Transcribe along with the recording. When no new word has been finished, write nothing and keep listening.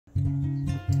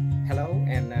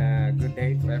good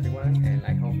day to everyone, and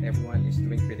I hope everyone is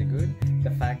doing pretty good.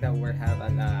 The fact that we're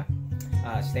having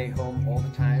stay home all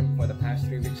the time for the past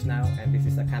 3 weeks now, and this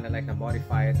is a kind of like a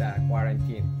modified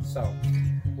quarantine. So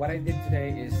what I did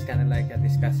today is kind of like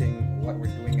discussing what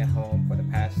we're doing at home for the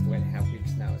past 2.5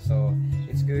 weeks now. So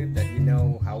it's good that you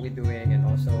know how we're doing, and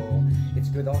also it's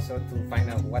good also to find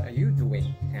out what are you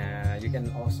doing. You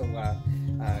can also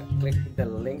click the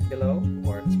link below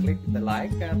or click the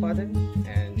like button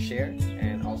and share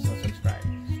and also subscribe.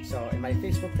 So in my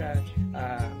Facebook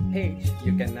page,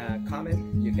 you can comment,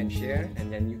 you can share, and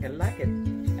then you can like it.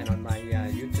 And on my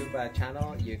YouTube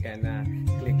channel, you can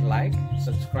click like,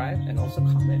 subscribe, and also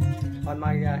comment. On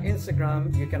my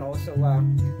Instagram, you can also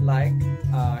like,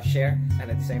 share,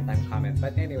 and at the same time comment.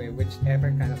 But anyway,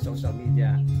 whichever kind of social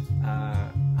media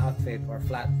outfit or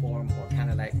platform or kind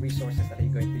of like resources that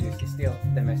you're going to use, still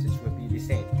the message will be the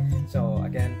same. So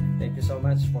again, thank you so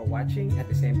much for watching, at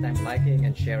the same time liking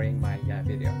and sharing my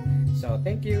video. So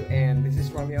thank you, and this is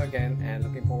Romeo again, and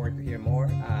looking forward to hear more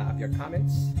of your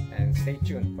comments, and stay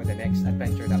tuned for the next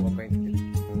adventure that we're going to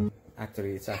do.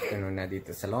 Actually, it's afternoon na dito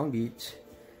sa Long Beach.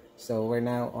 So we're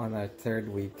now on our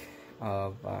 3rd week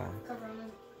of Corona.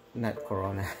 Not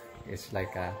Corona, it's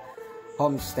like a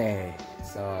homestay.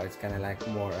 So it's kind of like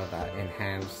more of an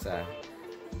enhanced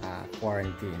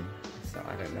quarantine. So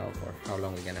I don't know for how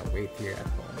long we're gonna wait here at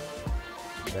home,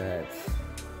 but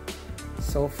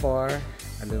so far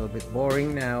a little bit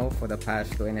boring now for the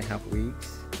past 2.5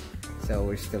 weeks. So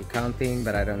we're still counting,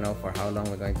 but I don't know for how long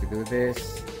we're going to do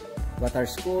this. But our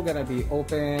school gonna be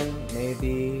open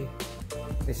maybe,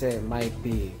 they say it might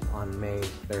be on May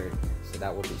 3rd, so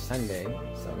that will be Sunday.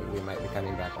 So we might be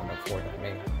coming back on the 4th of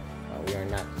May. We are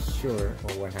not sure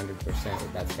or 100%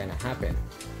 if that's gonna happen.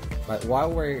 But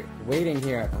while we're waiting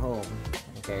here at home,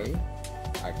 okay,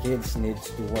 our kids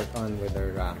needs to work on with their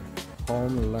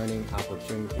home learning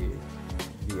opportunity,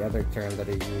 the other term that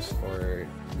they use for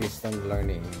distant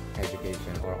learning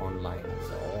education or online.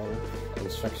 So all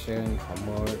instruction,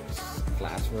 homeworks,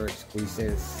 classworks,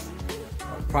 quizzes,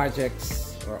 or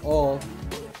projects are all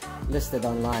listed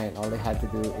online. All they had to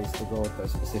do is to go to a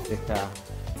specific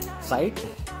site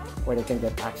where they can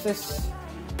get access.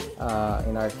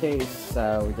 In our case,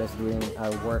 we're just doing our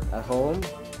work at home,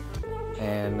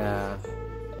 and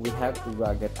we have to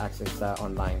get access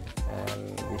online,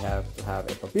 and we have to have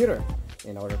a computer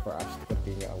in order for us to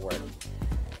continue our work.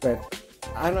 But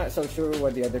I'm not so sure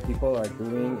what the other people are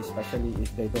doing, especially if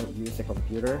they don't use a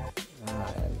computer.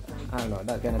 And I don't know,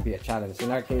 that's gonna be a challenge. In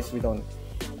our case, we don't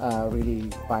really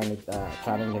find it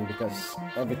challenging because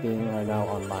everything are now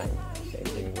online. Same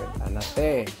thing with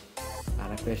Anate.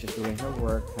 Anate is doing her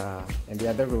work in the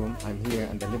other room. I'm here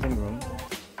in the living room.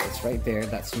 It's right there.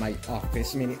 That's my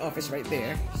office, mini office right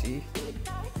there. See?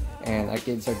 And our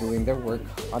kids are doing their work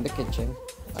on the kitchen.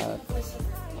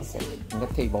 Okay, on the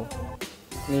table.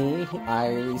 Me,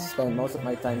 I spend most of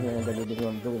my time here in the living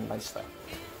room doing my stuff.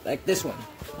 Like this one.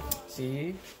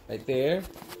 See? Right there.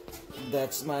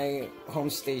 That's my home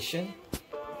station.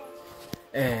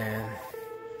 And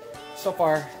so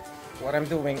far, what I'm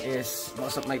doing is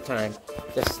most of my time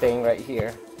just staying right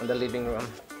here in the living room,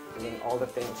 doing all the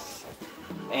things.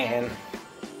 And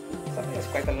something is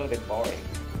quite a little bit boring.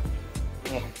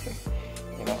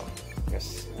 You know,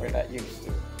 because we're not used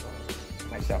to,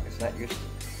 myself is not used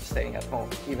to staying at home.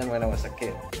 Even when I was a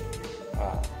kid,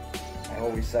 I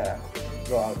always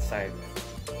go outside.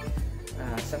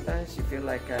 Sometimes you feel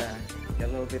like you're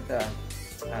a little bit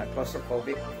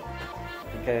claustrophobic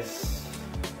because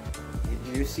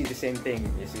you see the same thing.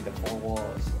 You see the four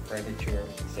walls, the furniture,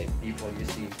 the same people you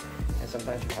see, and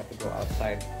sometimes you have to go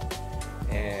outside.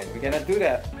 And we're gonna do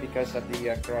that because of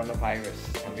the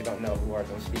coronavirus, and we don't know who are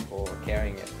those people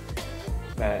carrying it.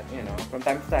 But you know, from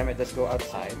time to time, I just go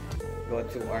outside, go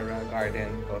to our garden,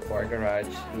 go to our garage,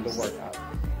 do the workout,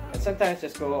 and sometimes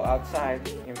just go outside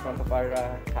in front of our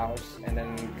house and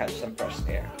then catch some fresh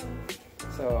air.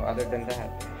 So other than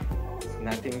that,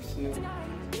 nothing's new.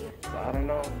 So I don't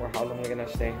know for how long we're gonna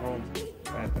stay home,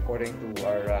 but according to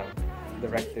our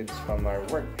directives from our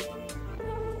work,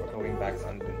 we're going back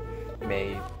on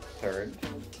May 3rd.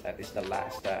 That is the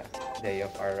last day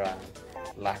of our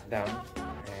lockdown,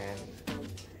 and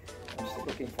I'm still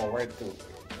looking forward to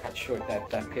cut short that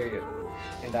period,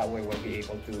 and that way we'll be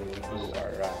able to do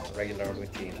our regular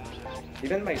routine.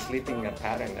 Even my sleeping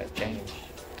pattern changed,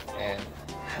 and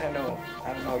I don't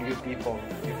know you people,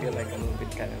 you feel like a little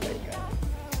bit kind of like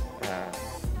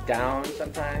down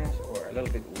sometimes, or a little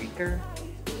bit weaker.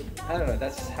 I don't know,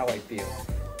 that's how I feel.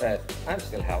 But I'm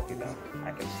still healthy though.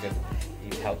 I can still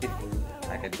eat healthy food.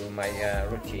 I can do my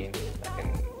routine. I can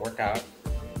work out.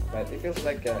 but it feels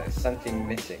like something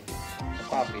missing.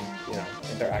 Probably, you know,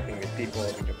 interacting with people,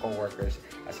 with your coworkers,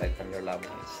 aside from your loved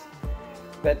ones.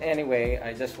 But anyway,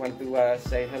 I just want to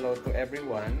say hello to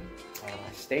everyone.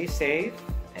 Stay safe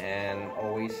and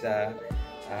always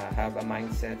have a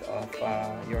mindset of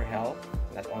your health,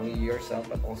 not only yourself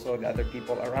but also the other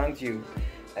people around you.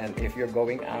 And if you're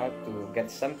going out to get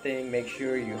something, make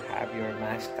sure you have your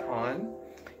mask on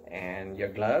and your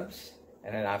gloves.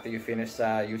 And then after you finish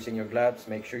using your gloves,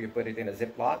 make sure you put it in a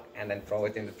Ziploc and then throw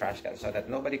it in the trash can so that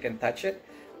nobody can touch it,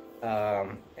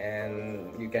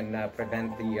 and you can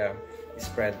prevent the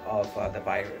spread of the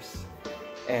virus.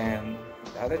 And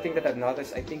the other thing that I've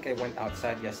noticed, I think I went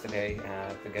outside yesterday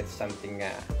to get something,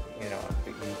 you know, to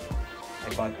eat.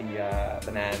 I bought the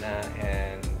banana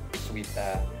and sweet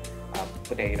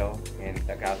potato, in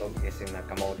Tagalog is in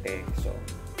kamote. So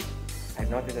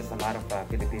I've noticed that a lot of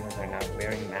Filipinos are now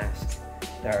wearing masks.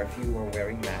 There are a few who are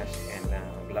wearing masks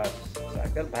and gloves. So I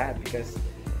feel bad because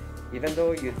even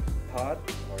though you thought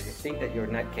or you think that you're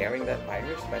not carrying that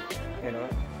virus, but you know,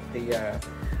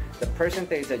 the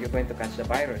percentage that you're going to catch the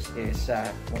virus is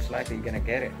most likely you're gonna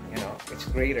get it. You know, it's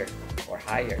greater or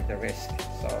higher, the risk.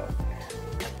 So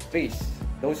please,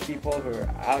 those people who are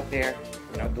out there,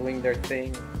 you know, doing their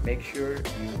thing, make sure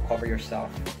you cover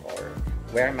yourself or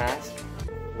wear mask,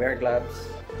 wear gloves,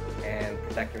 and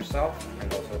protect yourself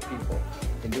and also people.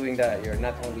 In doing that, you're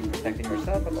not only protecting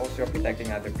yourself but also you're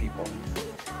protecting other people.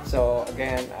 So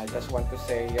again, I just want to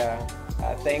say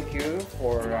thank you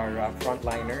for our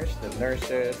frontliners, the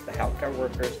nurses, the healthcare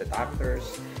workers, the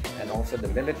doctors, and also the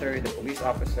military, the police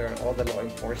officer, all the law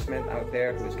enforcement out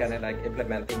there who's kind of like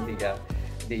implementing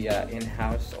the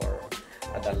in-house or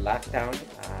the lockdown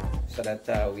so that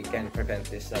we can prevent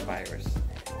this virus.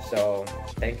 So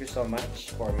thank you so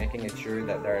much for making it sure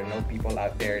that there are no people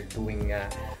out there doing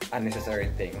unnecessary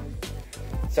things.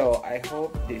 So I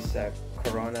hope this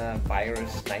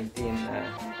coronavirus 19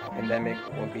 pandemic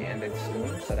will be ended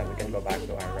soon so that we can go back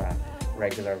to our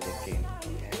regular routine.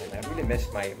 And I really miss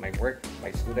my work,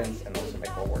 my students, and also my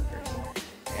co-workers.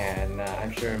 And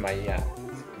I'm sure my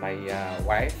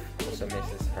wife also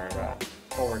misses her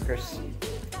co-workers,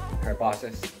 her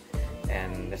bosses.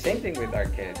 And the same thing with our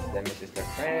kids. They misses their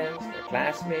friends, their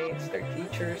classmates, their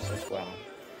teachers as well.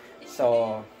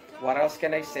 So what else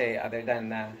can I say other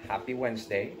than happy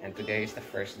Wednesday, and today is the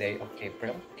first day of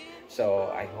April. So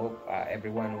I hope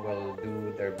everyone will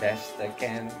do their best they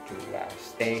can to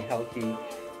stay healthy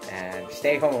and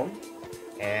stay home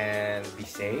and be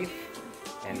safe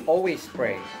and always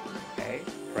pray. Okay,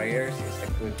 prayers is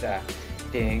a good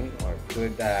thing or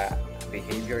good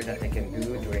behavior that they can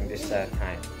do during this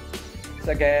time.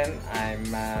 So again, I'm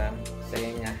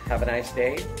saying have a nice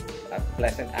day, a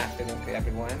pleasant afternoon to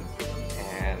everyone,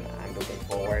 and I'm looking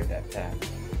forward that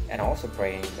and also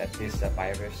praying that this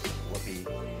virus will be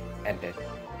ended.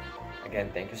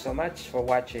 Again, thank you so much for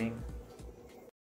watching.